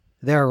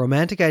There are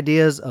romantic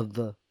ideas of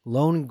the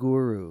lone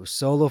guru,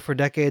 solo for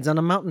decades on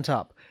a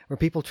mountaintop, where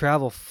people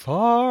travel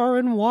far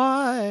and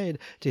wide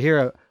to hear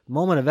a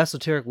moment of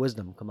esoteric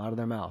wisdom come out of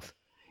their mouth.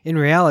 In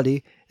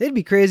reality, they'd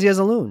be crazy as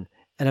a loon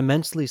and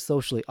immensely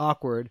socially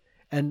awkward,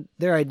 and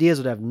their ideas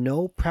would have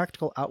no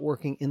practical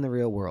outworking in the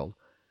real world.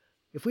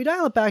 If we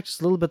dial it back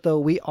just a little bit, though,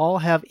 we all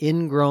have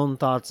ingrown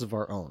thoughts of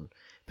our own,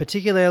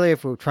 particularly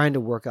if we're trying to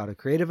work out a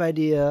creative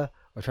idea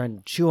or trying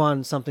to chew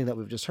on something that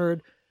we've just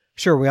heard.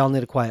 Sure, we all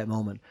need a quiet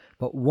moment,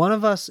 but one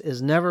of us is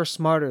never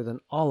smarter than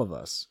all of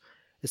us.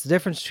 It's the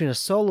difference between a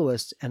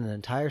soloist and an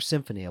entire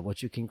symphony of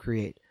what you can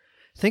create.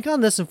 Think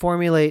on this and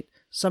formulate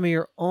some of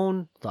your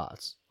own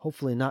thoughts,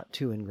 hopefully not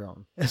too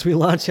ingrown, as we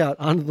launch out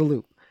onto the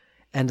loop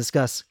and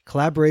discuss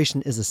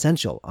Collaboration is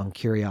Essential on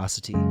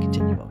Curiosity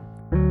Continuum.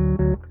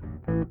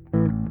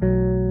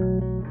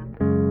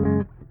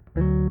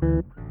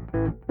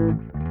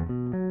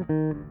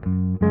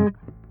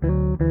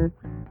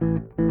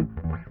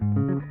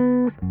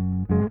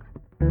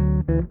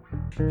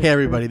 Hey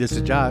everybody, this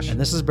is Josh. And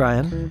this is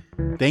Brian.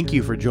 Thank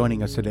you for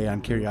joining us today on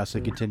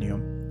Curiosity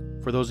Continuum.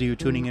 For those of you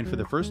tuning in for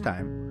the first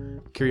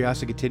time,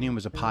 Curiosity Continuum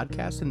is a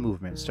podcast and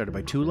movement started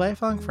by two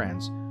lifelong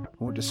friends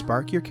who want to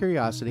spark your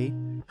curiosity,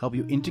 help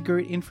you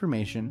integrate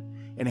information,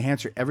 and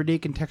enhance your everyday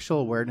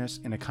contextual awareness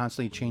in a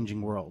constantly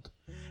changing world.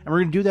 And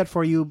we're going to do that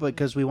for you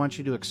because we want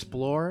you to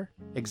explore,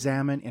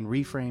 examine, and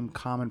reframe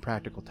common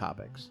practical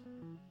topics.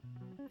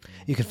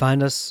 You can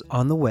find us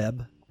on the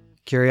web,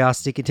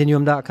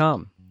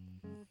 curiositycontinuum.com.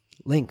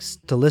 Links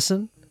to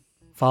listen,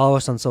 follow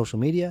us on social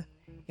media,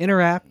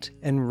 interact,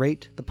 and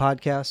rate the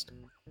podcast.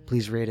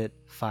 Please rate it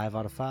 5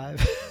 out of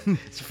 5.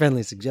 It's a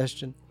friendly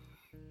suggestion.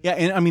 Yeah,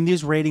 and I mean,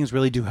 these ratings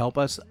really do help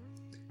us.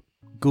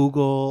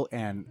 Google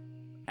and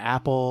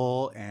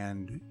Apple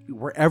and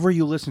wherever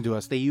you listen to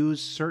us, they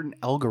use certain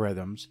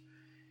algorithms.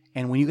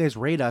 And when you guys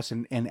rate us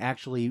and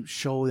actually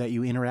show that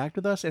you interact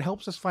with us, it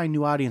helps us find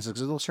new audiences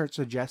because they'll start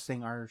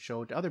suggesting our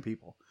show to other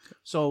people.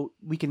 So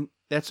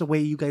that's a way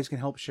you guys can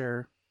help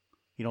share,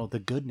 the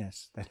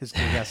goodness that is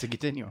Curiosity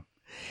Continuum.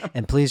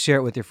 And please share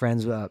it with your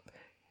friends.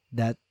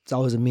 That's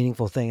always a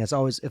meaningful thing. It's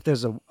always, if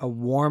there's a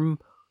warm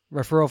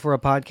referral for a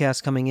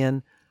podcast coming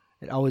in,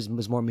 it always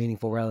was more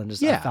meaningful rather than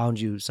just I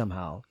found you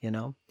somehow,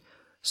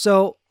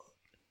 So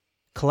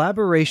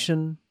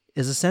collaboration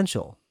is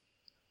essential.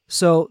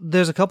 So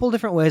there's a couple of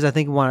different ways I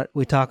think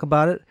we talk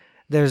about it.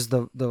 There's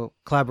the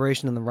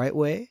collaboration in the right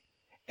way.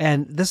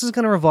 And this is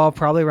going to revolve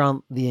probably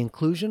around the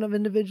inclusion of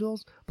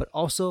individuals, but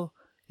also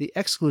the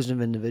exclusion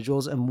of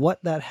individuals and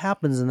what that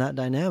happens in that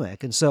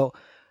dynamic. And so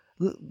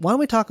why don't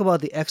we talk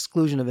about the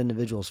exclusion of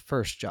individuals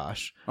first,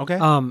 Josh? Okay.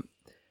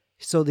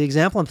 So the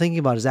example I'm thinking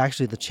about is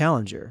actually the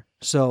Challenger.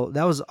 So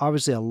that was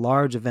obviously a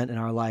large event in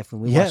our life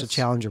when we watched the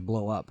Challenger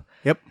blow up.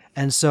 Yep.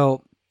 And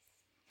so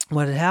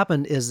what had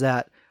happened is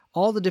that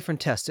all the different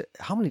tests,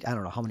 I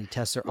don't know how many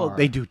tests there are.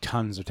 They do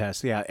tons of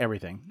tests. Yeah,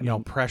 everything.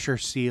 Pressure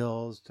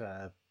seals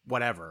to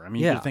whatever. I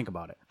mean, you think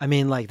about it. I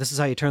mean, like, this is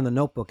how you turn the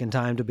notebook in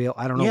time to be able,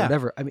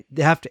 whatever. I mean,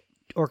 they have to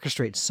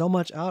orchestrate so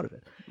much out of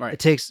it. Right. It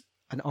takes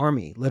an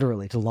army,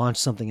 literally, to launch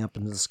something up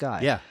into the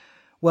sky. Yeah.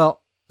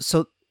 Well,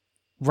 so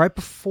right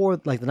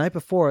before, like the night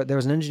before, there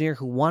was an engineer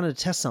who wanted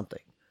to test something.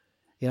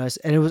 And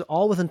it was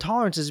all within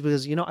tolerances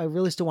because, I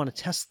really still want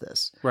to test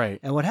this. Right.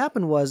 And what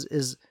happened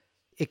is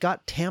it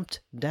got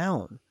tamped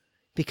down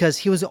because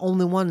he was the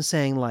only one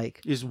saying,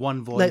 like, is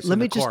one voice. Let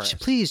me just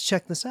please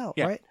check this out,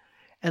 right?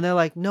 And they're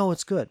like, no,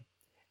 it's good.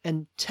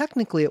 And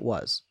technically it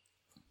was.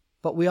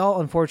 But we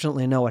all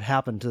unfortunately know what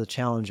happened to the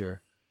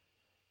Challenger,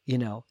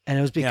 and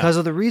it was because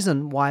of the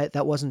reason why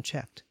that wasn't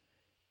checked.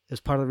 It was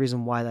part of the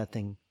reason why that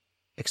thing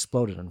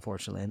exploded,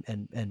 unfortunately,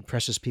 and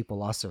precious people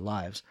lost their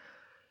lives.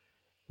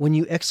 When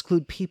you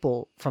exclude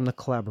people from the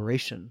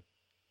collaboration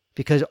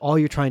because all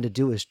you're trying to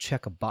do is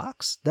check a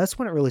box, that's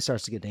when it really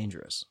starts to get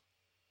dangerous.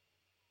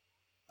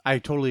 I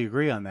totally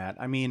agree on that.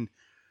 I mean,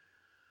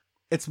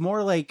 it's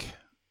more like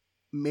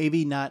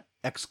maybe not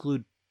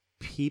exclude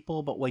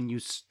people, but when you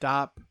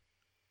stop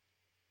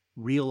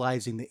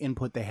realizing the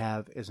input they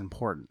have is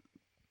important.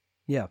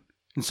 Yeah.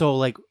 And so,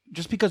 like,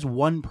 just because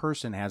one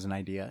person has an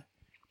idea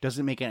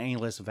doesn't make it any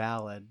less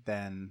valid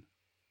than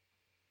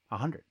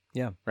 100.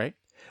 Yeah. Right?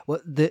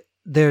 Well,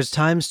 there's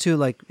times too,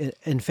 like,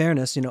 in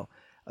fairness,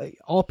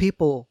 all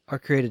people are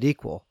created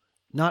equal.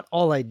 Not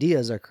all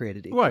ideas are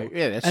created equal. Right.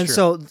 Yeah, that's true. And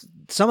so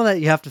some of that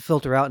you have to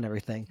filter out and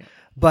everything. Yeah.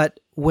 But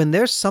when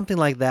there's something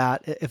like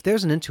that, if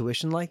there's an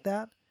intuition like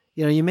that,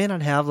 you may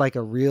not have like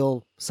a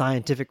real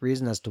scientific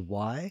reason as to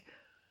why,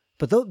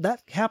 but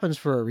that happens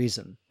for a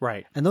reason.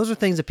 Right. And those are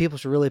things that people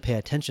should really pay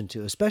attention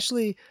to,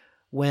 especially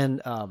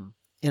when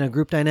in a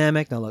group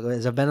dynamic. Now, look,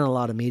 as I've been in a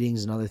lot of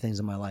meetings and other things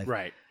in my life.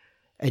 Right.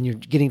 And you're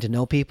getting to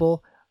know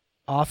people,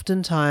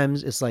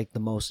 oftentimes it's like the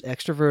most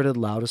extroverted,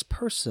 loudest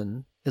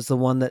person is the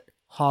one that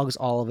hogs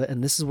all of it.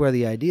 And this is where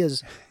the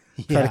ideas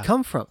try to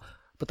come from.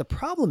 But the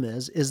problem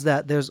is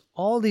that there's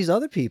all these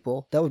other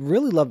people that would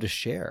really love to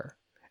share.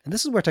 And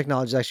this is where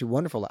technology is actually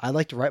wonderful. I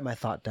like to write my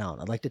thought down.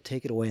 I'd like to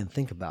take it away and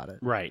think about it.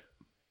 Right.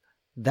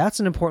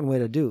 That's an important way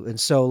to do. And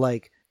so,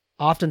 like,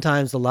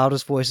 oftentimes the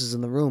loudest voices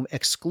in the room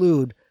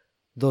exclude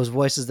those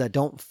voices that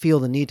don't feel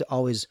the need to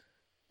always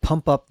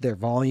pump up their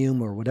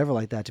volume or whatever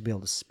like that to be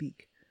able to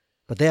speak.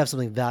 But they have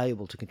something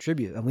valuable to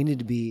contribute, and we need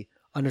to be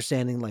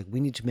understanding, like, we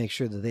need to make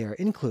sure that they are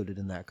included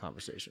in that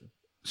conversation.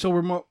 So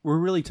we're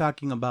really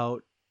talking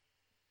about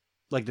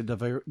like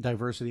the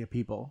diversity of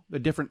people, the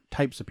different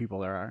types of people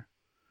there are,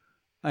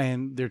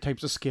 and their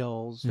types of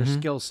skills, their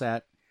skill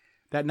set.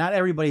 That not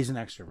everybody's an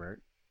extrovert,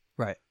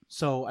 Right.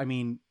 so I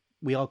mean,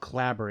 we all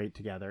collaborate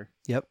together.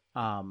 Yep.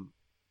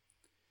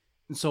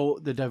 And so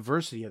the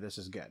diversity of this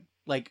is good.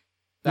 Like,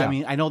 Yeah. I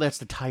mean, I know that's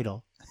the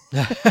title.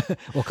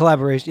 Well,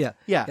 collaboration. Yeah.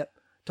 Yeah. Yep.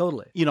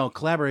 Totally. You know,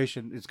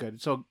 collaboration is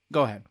good. So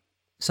go ahead.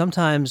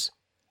 Sometimes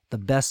the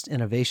best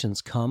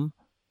innovations come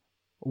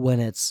when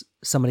it's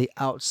somebody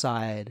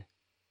outside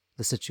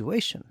the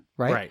situation,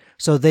 right? Right.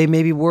 So they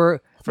maybe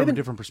were From maybe, a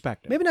different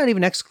perspective. maybe not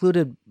even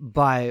excluded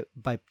by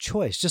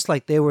choice, just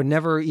like they were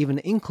never even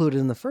included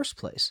in the first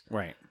place.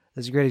 Right.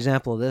 There's a great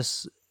example of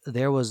this.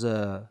 There was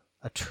a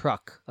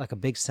truck, like a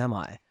big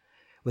semi,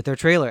 with their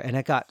trailer, and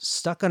it got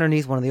stuck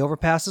underneath one of the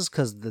overpasses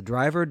because the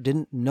driver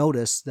didn't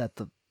notice that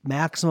the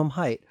maximum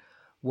height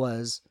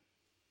was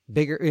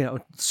bigger,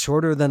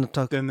 shorter than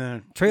the Then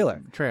the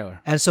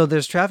trailer. And so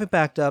there's traffic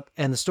backed up,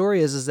 and the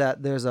story is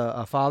that there's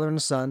a father and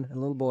a son and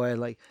a little boy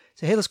like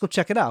say, hey, let's go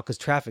check it out, because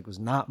traffic was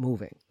not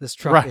moving. This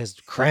truck Right. is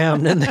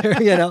crammed in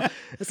there,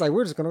 It's like,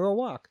 we're just going to go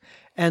walk.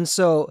 And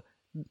so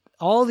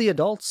all the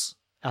adults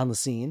on the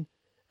scene,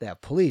 they have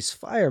police,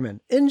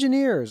 firemen,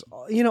 engineers,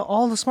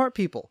 all the smart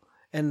people,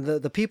 and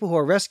the people who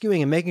are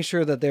rescuing and making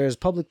sure that there's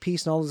public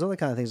peace and all those other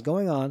kind of things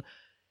going on,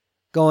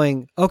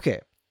 going, okay,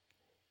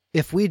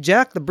 if we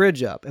jack the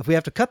bridge up, if we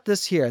have to cut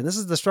this here, and this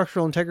is the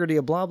structural integrity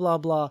of blah, blah,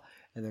 blah,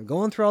 and they're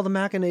going through all the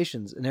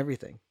machinations and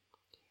everything.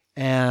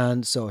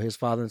 And so his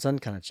father and son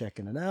kind of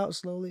checking it out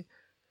slowly.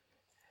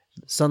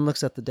 The son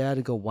looks at the dad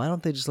and go, why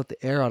don't they just let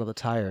the air out of the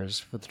tires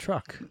for the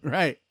truck?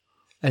 Right.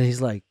 And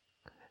he's like,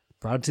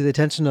 brought it to the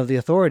attention of the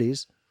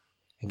authorities.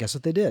 And guess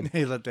what they did?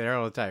 They let the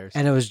arrow tires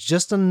And it was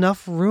just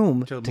enough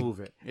room to move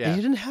it. And Yeah.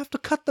 you didn't have to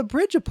cut the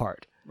bridge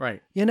apart,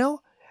 Right.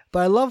 But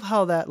I love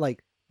how that,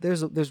 like,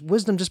 there's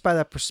wisdom just by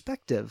that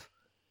perspective.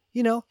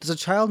 Does a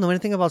child know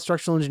anything about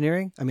structural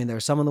engineering? I mean, there are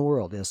some in the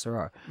world. Yes, there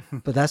are.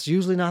 But that's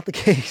usually not the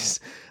case.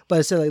 But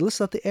I said, like, let's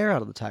let the air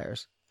out of the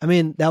tires. I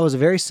mean, that was a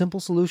very simple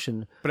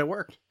solution. But it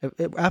worked.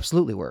 It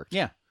absolutely worked.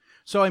 Yeah.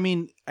 So, I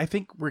mean, I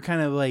think we're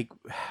kind of like,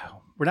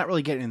 we're not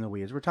really getting in the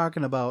weeds. We're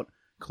talking about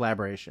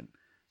collaboration.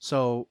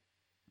 So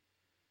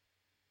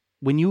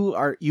when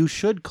you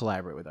should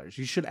collaborate with others.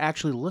 You should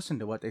actually listen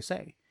to what they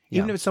say.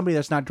 Even Yeah. if it's somebody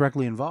that's not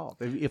directly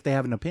involved. If they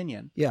have an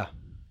opinion, Yeah.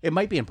 it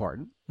might be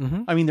important.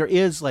 Mm-hmm. I mean, there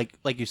is, like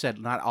you said,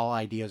 not all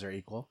ideas are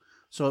equal.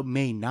 So it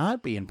may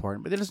not be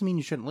important, but that doesn't mean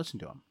you shouldn't listen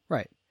to them.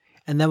 Right.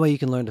 And that way you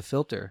can learn to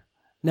filter.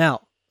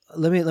 Now,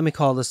 let me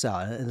call this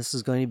out, and this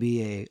is going to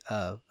be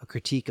a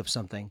critique of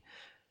something.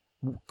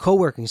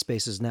 Co-working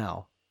spaces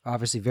now are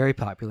obviously very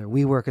popular.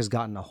 WeWork has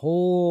gotten a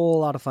whole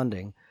lot of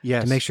funding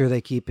Yes. to make sure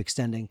they keep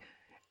extending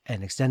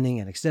and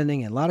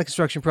a lot of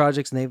construction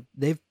projects, and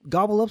they've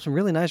gobbled up some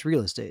really nice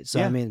real estate. So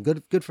Yeah. I mean,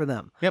 good for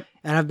them. Yep.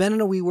 And I've been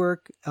in a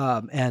WeWork,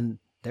 and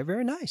they're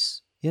very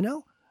nice.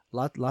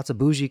 Lots of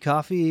bougie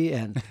coffee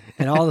and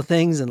all the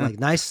things, and like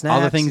nice snacks.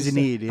 All the things and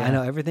you stuff. need, yeah. I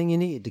know everything you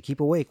need to keep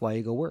awake while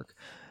you go work.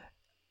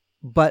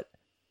 But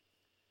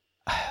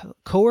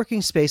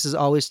co-working spaces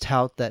always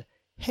tout that,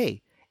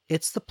 hey,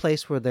 it's the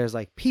place where there's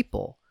like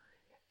people,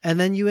 and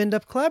then you end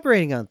up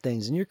collaborating on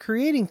things and you're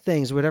creating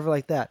things or whatever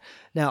like that.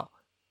 Now,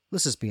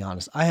 let's just be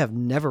honest. I have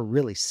never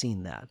really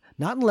seen that.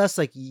 Not unless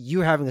like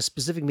you're having a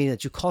specific meeting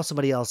that you call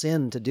somebody else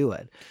in to do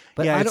it.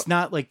 But yeah, I it's don't,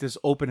 not like this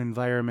open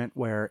environment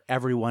where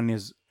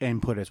everyone's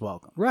input is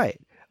welcome. right.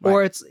 Right.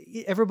 Or it's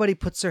everybody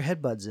puts their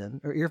headbuds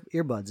in or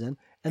earbuds in,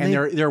 And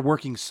they're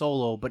working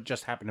solo, but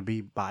just happen to be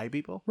by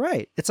people.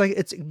 right. It's like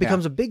it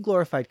becomes a big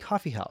glorified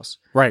coffee house.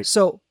 Right.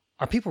 So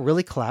are people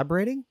really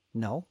collaborating?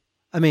 No.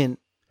 I mean,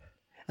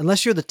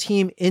 unless you're the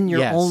team in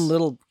your Yes. own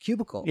little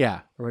cubicle.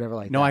 Yeah. Or whatever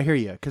like No, that. I hear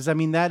you. Because, I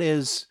mean,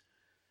 that's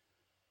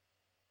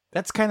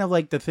kind of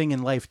like the thing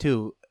in life,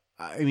 too.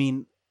 I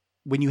mean,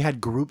 when you had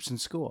groups in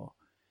school,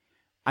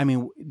 I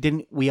mean,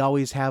 didn't we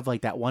always have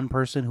like that one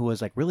person who was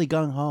like really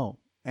gung-ho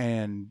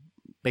and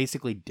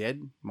basically did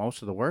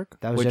most of the work?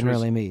 That was which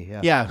generally me.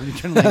 Yeah. Yeah,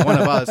 generally one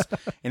of us.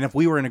 And if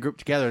we were in a group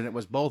together, and it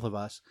was both of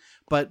us.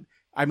 But,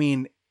 I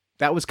mean,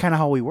 that was kind of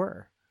how we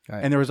were.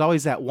 Right. And there was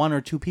always that one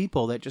or two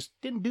people that just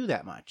didn't do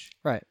that much.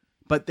 Right.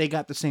 But they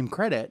got the same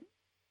credit,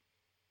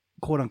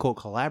 quote unquote,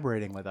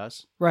 collaborating with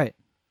us. Right.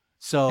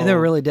 So And they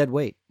were really dead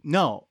weight.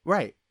 no,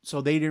 right.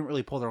 So they didn't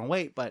really pull their own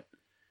weight, but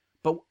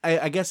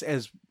I guess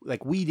as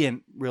like we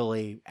didn't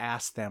really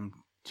ask them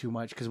too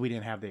much because we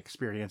didn't have the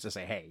experience to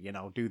say, hey,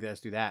 do this,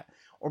 do that,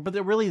 but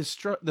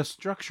the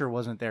structure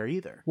wasn't there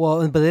either.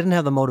 Well, but they didn't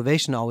have the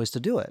motivation always to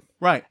do it.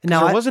 Right. Now Now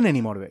there I- wasn't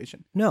any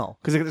motivation No.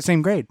 because they got the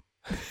same grade.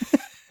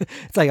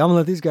 It's like, I'm going to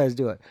let these guys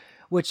do it.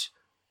 Which,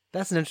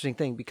 that's an interesting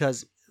thing,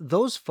 because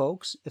those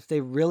folks, if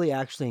they really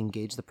actually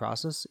engage the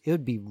process, it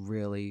would be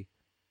really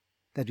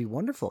That'd be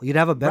wonderful. You'd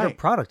have a better Right.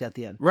 product at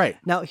the end. Right.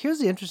 Now, here's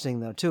the interesting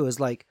though too is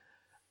like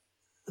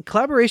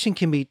collaboration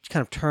can be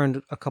kind of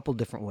turned a couple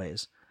different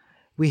ways.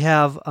 We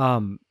have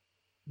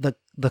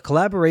the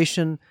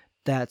collaboration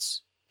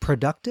that's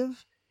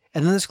productive,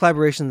 and then there's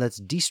collaboration that's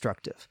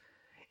destructive.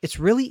 It's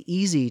really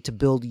easy to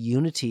build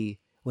unity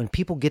when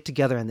people get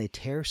together and they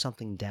tear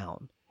something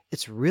down.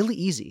 It's really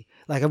easy.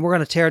 Like we're going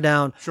to tear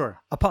down Sure.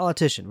 a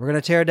politician. We're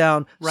going to tear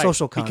down Right.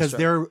 social because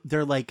construct.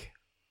 they're like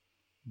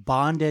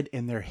bonded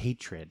in their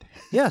hatred.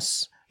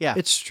 Yes, Yeah.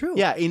 it's true.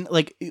 Yeah, in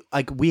like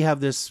we have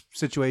this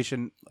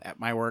situation at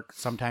my work.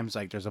 Sometimes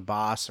like there's a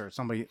boss or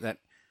somebody that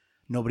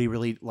nobody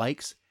really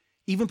likes.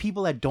 Even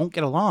people that don't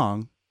get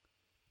along,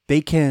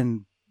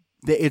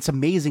 it's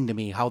amazing to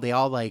me how they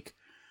all like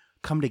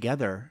come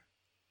together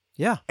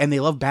Yeah. and they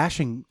love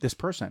bashing this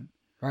person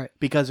Right.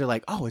 because they're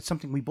like, "Oh, it's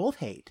something we both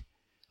hate."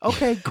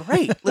 Okay,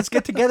 great. Let's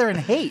get together and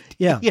hate.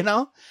 Yeah. You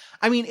know?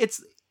 I mean,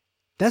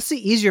 That's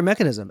the easier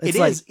mechanism.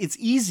 It's it's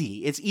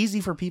easy. It's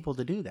easy for people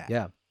to do that.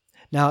 Yeah.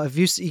 Now, if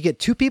you get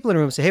two people in a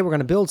room and say, "Hey, we're going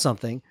to build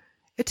something,"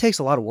 it takes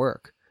a lot of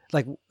work.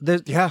 Like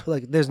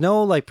there's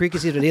no like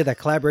preconceived idea that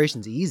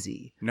collaboration's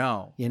easy.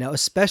 No.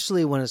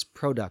 Especially when it's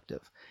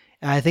productive.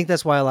 And I think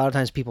that's why a lot of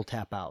times people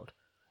tap out.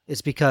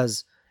 It's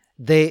because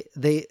they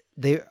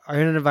are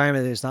in an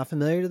environment that's not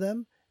familiar to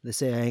them. They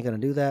say, "I ain't going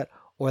to do that,"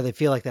 or they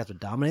feel like they have to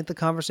dominate the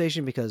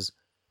conversation because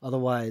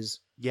otherwise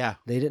Yeah.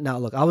 they did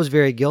not look. I was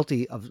very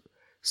guilty of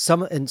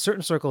in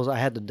certain circles. I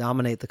had to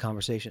dominate the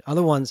conversation.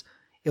 Other ones,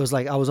 it was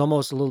like I was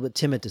almost a little bit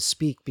timid to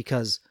speak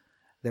because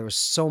there was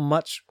so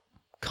much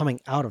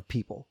coming out of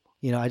people.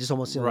 I just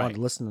almost wanted Right.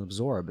 to listen and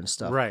absorb and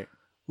stuff. Right.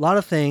 A lot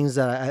of things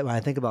that when I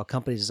think about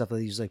companies and stuff,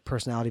 they use like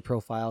personality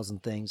profiles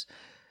and things.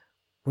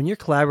 When you're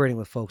collaborating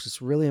with folks,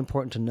 it's really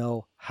important to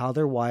know how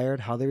they're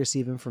wired, how they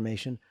receive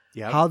information,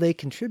 Yeah. how they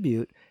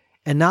contribute,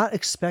 and not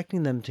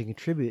expecting them to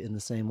contribute in the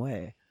same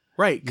way.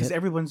 Right, because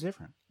everyone's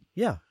different.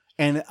 Yeah.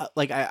 And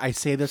like I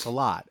say this a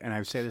lot, and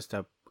I say this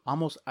to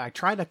I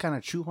try to kind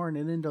of shoehorn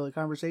it into the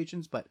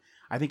conversations, but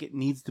I think it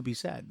needs to be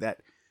said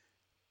that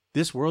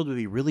this world would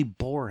be really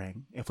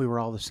boring if we were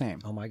all the same.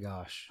 Oh my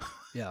gosh.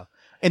 Yeah.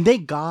 And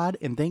thank God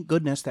and thank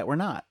goodness that we're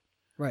not,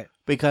 Right.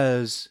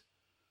 because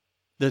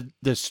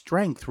the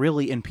strength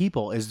really in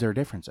people is their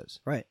differences,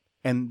 Right.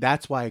 and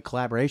that's why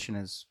collaboration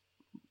is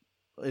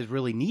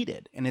really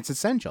needed and it's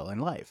essential in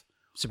life.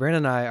 Sabrina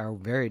and I are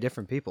very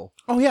different people.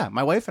 Oh yeah,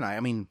 my wife and I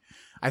mean,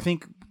 I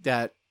think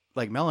that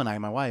like Mel and I,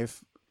 my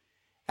wife,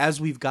 as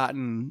we've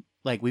gotten,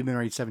 like we've been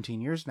married 17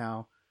 years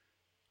now,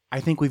 I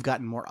think we've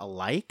gotten more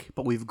alike,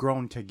 but we've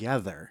grown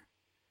together.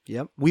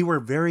 Yep.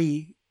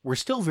 We're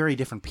still very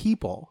different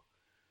people,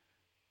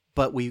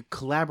 but we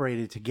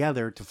collaborated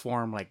together to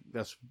form like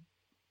this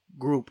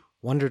group.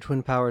 Wonder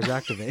Twin Powers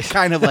activate.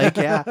 Kind of like,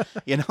 yeah,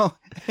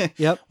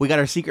 Yep. we got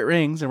our secret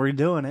rings and we're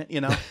doing it,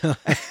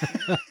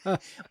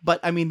 But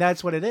I mean,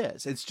 that's what it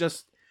is. It's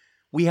just,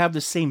 we have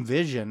the same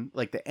vision,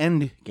 like the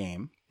end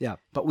game. Yeah.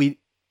 But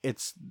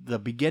it's the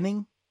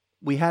beginning.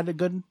 We had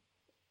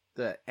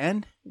the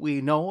end,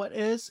 we know what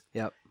is.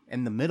 Yep.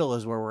 And the middle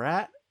is where we're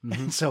at. Mhm.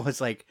 And so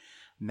it's like,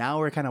 now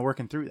we're kind of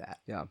working through that.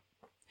 Yeah.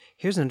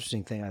 Here's an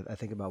interesting thing I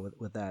think about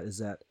with that is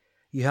that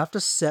you have to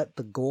set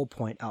the goal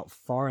point out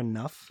far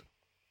enough,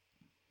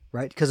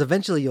 right? Because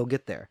eventually you'll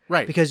get there.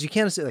 Right. Because you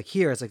can't say like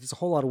here, it's like it's a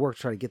whole lot of work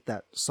to try to get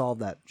solve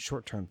that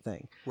short-term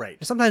thing. Right.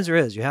 And sometimes there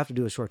is. You have to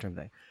do a short-term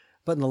thing.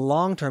 But in the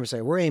long term,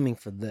 say, we're aiming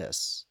for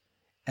this.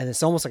 And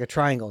it's almost like a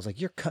triangle. It's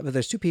like if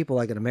there's two people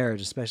like in a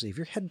marriage, especially if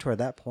you're heading toward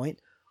that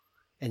point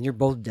and you're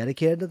both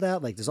dedicated to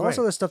that, like there's all Right.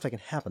 sorts of stuff that can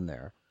happen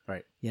there.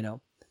 Right.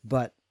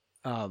 But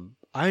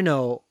I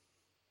know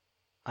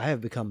I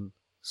have become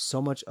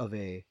so much of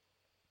a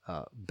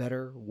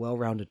better,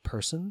 well-rounded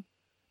person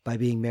by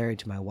being married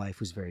to my wife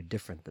who's very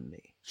different than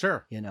me,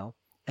 Sure.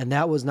 and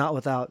that was not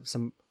without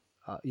some,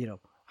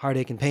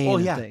 heartache and pain Oh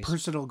and yeah. things.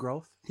 Personal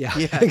growth. Yeah,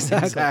 Yeah,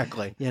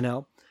 exactly.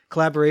 exactly.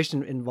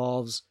 Collaboration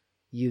involves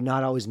you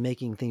not always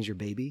making things your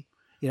baby.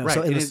 Right.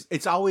 So And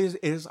it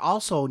is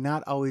also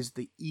not always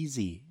the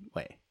easy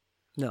way.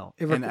 no,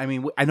 And I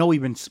mean, I know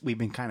we've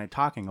been kind of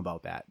talking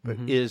about that, but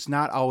Mhm. it is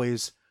not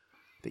always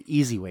the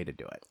easy way to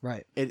do it.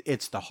 right.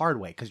 It's the hard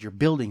way because you're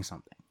building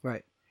something.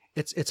 Right.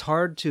 It's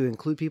hard to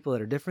include people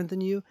that are different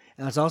than you,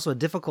 and it's also a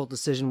difficult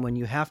decision when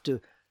you have to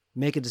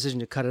make a decision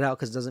to cut it out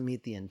because it doesn't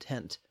meet the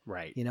intent.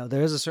 Right.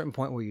 There is a certain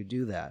point where you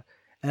do that,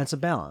 and it's a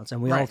balance,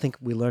 and we all Right. think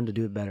we learn to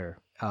do it better.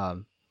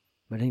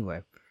 But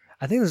anyway,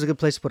 I think there's a good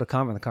place to put a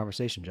comma in the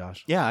conversation,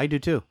 Josh. Yeah, I do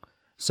too.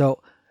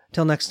 So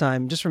till next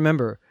time, just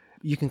remember,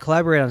 you can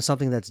collaborate on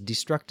something that's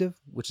destructive,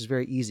 which is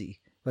very easy,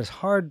 but it's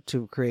hard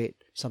to create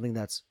something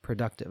that's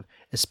productive,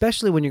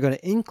 especially when you're going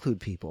to include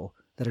people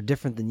that are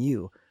different than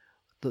you.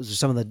 Those are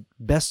some of the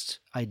best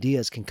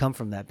ideas can come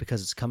from that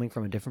because it's coming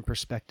from a different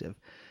perspective,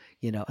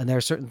 and there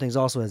are certain things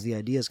also as the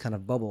ideas kind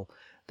of bubble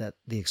that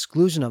the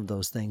exclusion of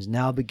those things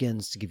now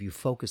begins to give you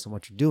focus on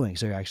what you're doing.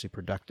 So you're actually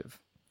productive,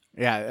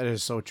 Yeah, that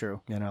is so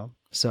true.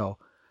 So,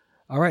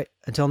 all right.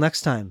 Until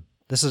next time,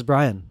 this is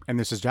Brian And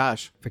this is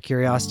Josh. for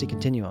Curiosity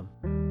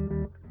Continuum.